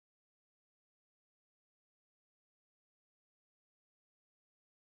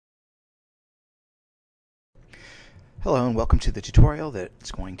Hello and welcome to the tutorial that's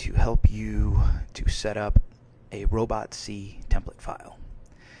going to help you to set up a RobotC template file.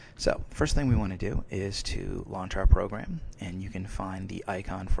 So the first thing we want to do is to launch our program, and you can find the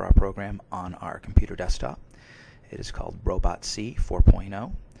icon for our program on our computer desktop. It is called RobotC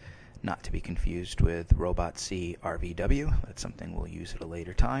 4.0, not to be confused with RobotC RVW. That's something we'll use at a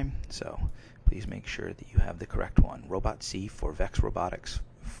later time, so please make sure that you have the correct one. RobotC for VEX Robotics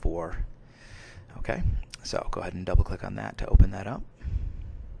 4. Okay, so go ahead and double click on that to open that up.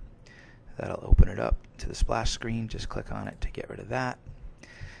 That'll open it up to the splash screen. Just click on it to get rid of that,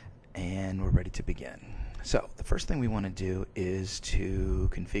 and we're ready to begin. So the first thing we want to do is to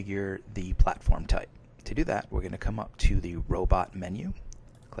configure the platform type. To do that, we're going to come up to the robot menu,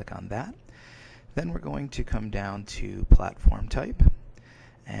 click on that. Then we're going to come down to platform type,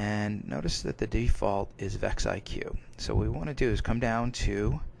 and notice that the default is VexIQ. So what we want to do is come down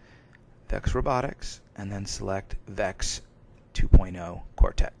to VEX Robotics and then select VEX 2.0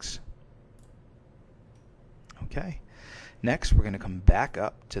 Cortex. Okay. Next, we're going to come back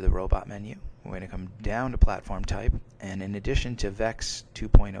up to the robot menu. We're going to come down to platform type, and in addition to VEX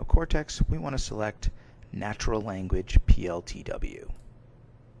 2.0 Cortex, we want to select Natural Language PLTW.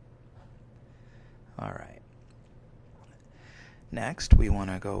 Alright. Next, we want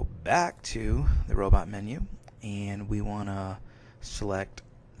to go back to the robot menu, and we want to select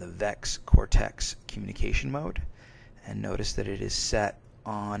the VEX Cortex communication mode, and notice that it is set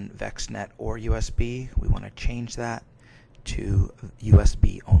on VexNet or USB. We want to change that to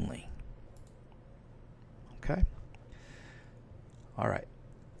USB only. Okay. Alright,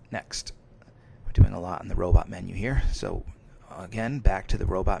 next, we're doing a lot in the robot menu here, so again, back to the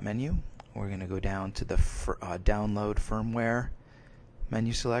robot menu. We're going to go down to the download firmware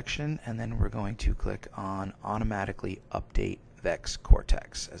menu selection, and then we're going to click on automatically update VEX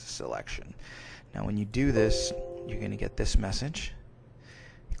Cortex as a selection. Now when you do this, you're going to get this message.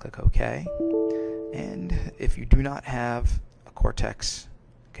 You click OK, and if you do not have a Cortex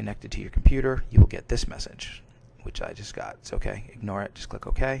connected to your computer, you will get this message, which I just got. It's okay, ignore it, just click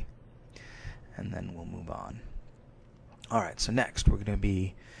OK, and then we'll move on. Alright, so next we're going to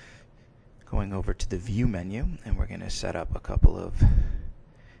be going over to the View menu, and we're going to set up a couple of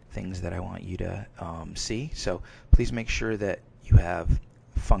things that I want you to see. So please make sure that you have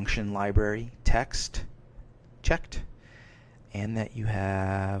function library text checked, and that you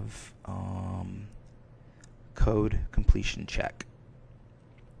have code completion check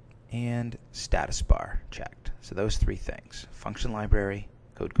and status bar checked. So those three things: function library,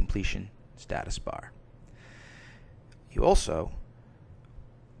 code completion, status bar. You also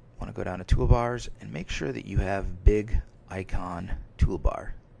want to go down to toolbars and make sure that you have big icon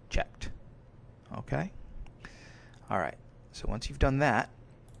toolbar checked. Okay? Alright, so once you've done that,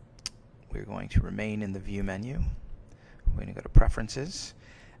 we're going to remain in the View menu. We're going to go to Preferences,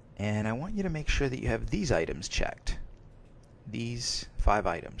 and I want you to make sure that you have these items checked. These 5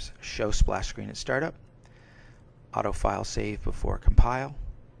 items: Show Splash Screen at Startup, Auto File Save Before Compile,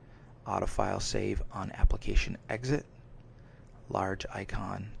 Auto File Save on Application Exit, Large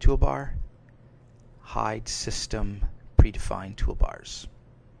Icon Toolbar, Hide System Predefined Toolbars.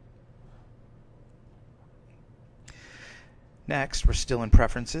 Next, we're still in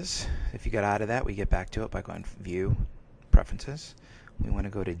Preferences. If you got out of that, we get back to it by going View, Preferences. We want to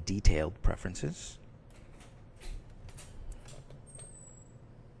go to Detailed Preferences.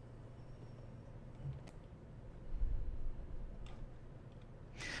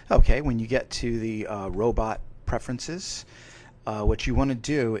 Okay, when you get to the robot preferences, what you want to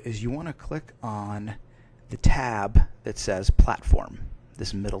do is you want to click on the tab that says Platform,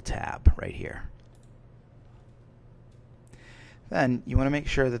 this middle tab right here. Then you want to make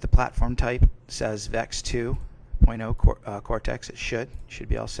sure that the platform type says VEX 2.0 Cortex. It should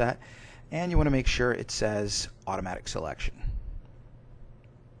be all set, and you want to make sure it says automatic selection.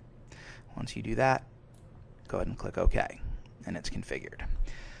 Once you do that, go ahead and click OK, and it's configured.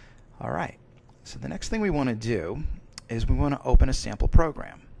 Alright, so the next thing we want to do is we want to open a sample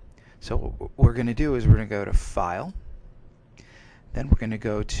program. So what we're going to do is we're going to go to File, then we're going to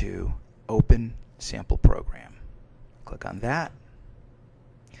go to Open Sample Program. Click on that.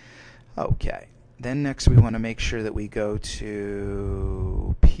 Okay, then next we want to make sure that we go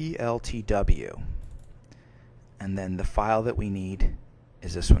to PLTW, and then the file that we need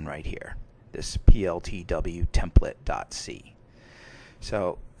is this one right here, this PLTW template.c.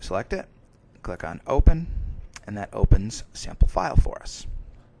 So select it, click on Open, and that opens a sample file for us.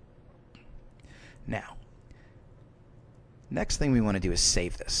 Now, next thing we want to do is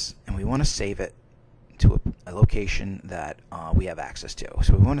save this, and we want to save it to a location that we have access to.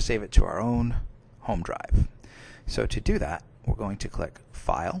 So we want to save it to our own home drive. So to do that, we're going to click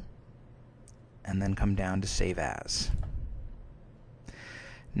File, and then come down to Save As.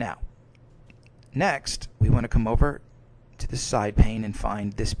 Now, next, we want to come over to the side pane and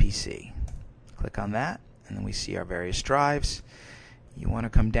find this PC. Click on that, and then we see our various drives. You want to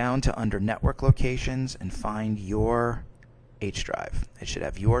come down to under Network Locations and find your H drive. It should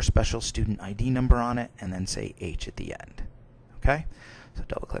have your special student ID number on it, and then say H at the end. Okay? So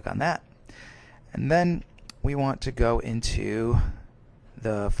double click on that. And then we want to go into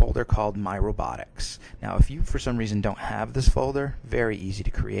the folder called My Robotics. Now, if you for some reason don't have this folder, very easy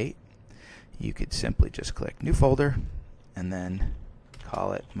to create. You could simply just click New Folder and then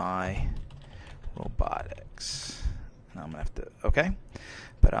call it My Robotics. And I'm gonna have to, okay,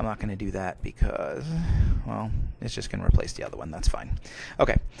 but I'm not going to do that because, well, it's just going to replace the other one. That's fine.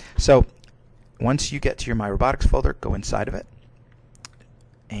 Okay, so once you get to your My Robotics folder, go inside of it,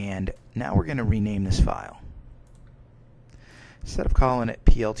 and now we're going to rename this file. Instead of calling it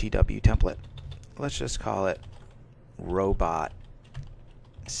PLTW template, let's just call it RobotC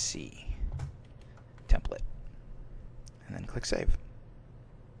template, and then click Save.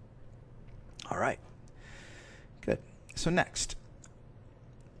 All right, good. So next,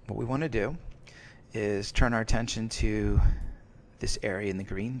 what we want to do is turn our attention to this area in the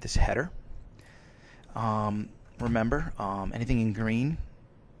green, this header. Remember, anything in green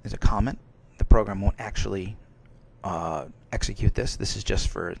is a comment. The program won't actually execute this. This is just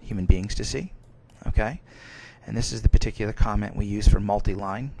for human beings to see. Okay? And this is the particular comment we use for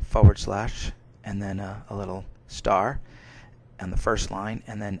multi-line, / and then a little star on the first line,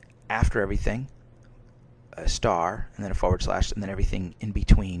 and then after everything, a star, and then a / and then everything in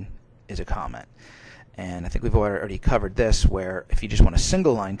between is a comment. And I think we've already covered this, where if you just want a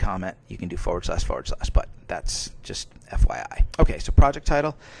single line comment, you can do //, but that's just FYI. Okay, so project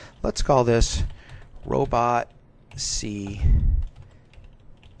title, let's call this RobotC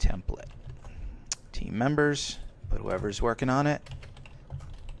template. Team members, put whoever's working on it.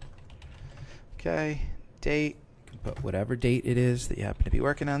 Okay, date, you can put whatever date it is that you happen to be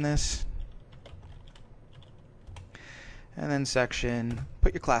working on this. And then section,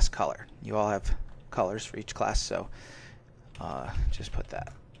 put your class color. You all have colors for each class, so just put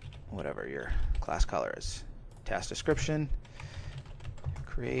that, whatever your class color is. Task description,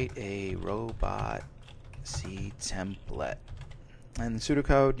 create a RobotC template. And the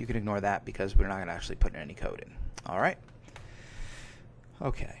pseudocode, you can ignore that because we're not going to actually put any code in. All right.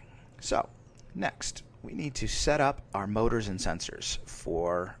 Okay, so next we need to set up our motors and sensors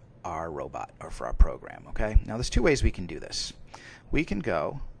for our robot, or for our program. Okay, now there's two ways we can do this. We can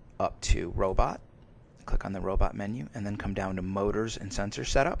go up to Robot, click on the Robot menu, and then come down to Motors and Sensor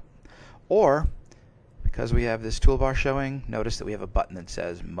Setup. Or, because we have this toolbar showing, notice that we have a button that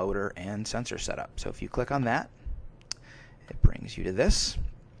says Motor and Sensor Setup. So if you click on that, it brings you to this.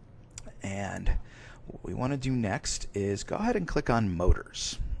 And what we want to do next is go ahead and click on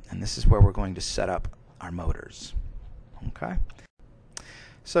Motors. And this is where we're going to set up our motors. Okay.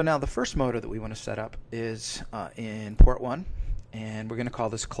 So now the first motor that we want to set up is in port 1, and we're going to call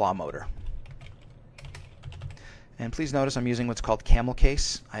this claw motor. And please notice I'm using what's called camel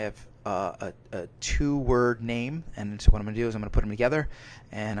case. I have a two-word name, and so what I'm going to do is I'm going to put them together,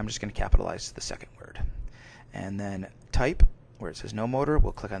 and I'm just going to capitalize the second word. And then type, where it says no motor,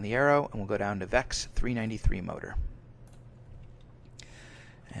 we'll click on the arrow, and we'll go down to VEX 393 motor.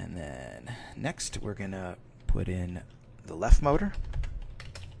 And then next we're going to put in the left motor.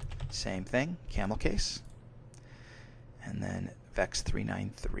 Same thing, camel case, and then VEX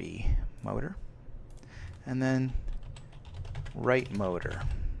 393 motor, and then right motor,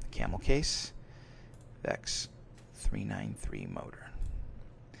 camel case, VEX 393 motor,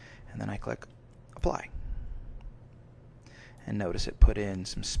 and then I click apply. And notice it put in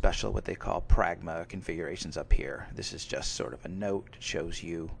some special, what they call pragma configurations up here. This is just sort of a note that shows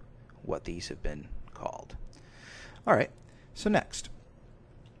you what these have been called. All right, so next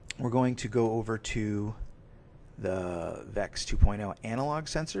we're going to go over to the VEX 2.0 analog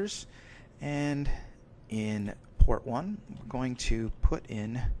sensors, and in port 1 we're going to put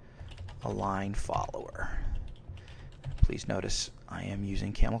in a line follower. Please notice I am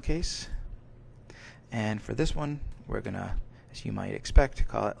using camel case, and for this one we're gonna, as you might expect,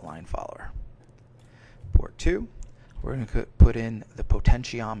 call it line follower. Port 2, we're going to put in the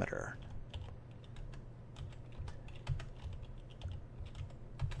potentiometer.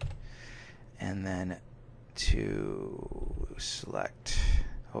 And then to select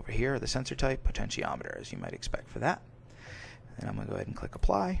over here the sensor type, potentiometer, as you might expect for that. And I'm going to go ahead and click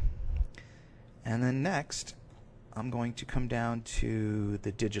apply. And then next I'm going to come down to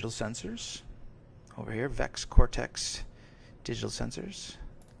the digital sensors, over here, Vex Cortex digital sensors.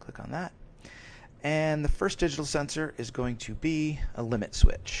 Click on that. And the first digital sensor is going to be a limit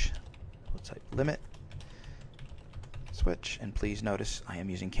switch. We'll type limit switch, and please notice I am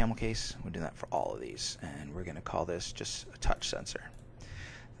using camel case. We're doing that for all of these, and we're going to call this just a touch sensor.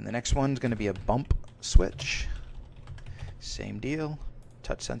 And the next one's going to be a bump switch. Same deal,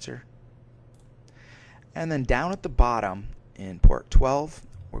 touch sensor. And then down at the bottom in port 12,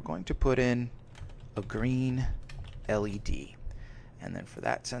 we're going to put in a green LED. And then for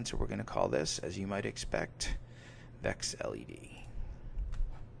that sensor, we're going to call this, as you might expect, Vex LED.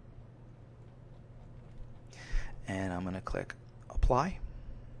 And I'm going to click Apply.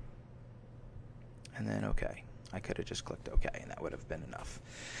 And then OK. I could have just clicked OK, and that would have been enough.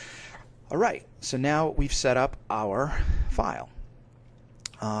 All right, so now we've set up our file.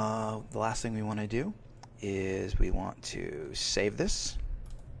 The last thing we want to do is we want to save this.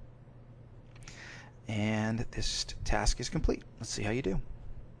 And this task is complete. Let's see how you do.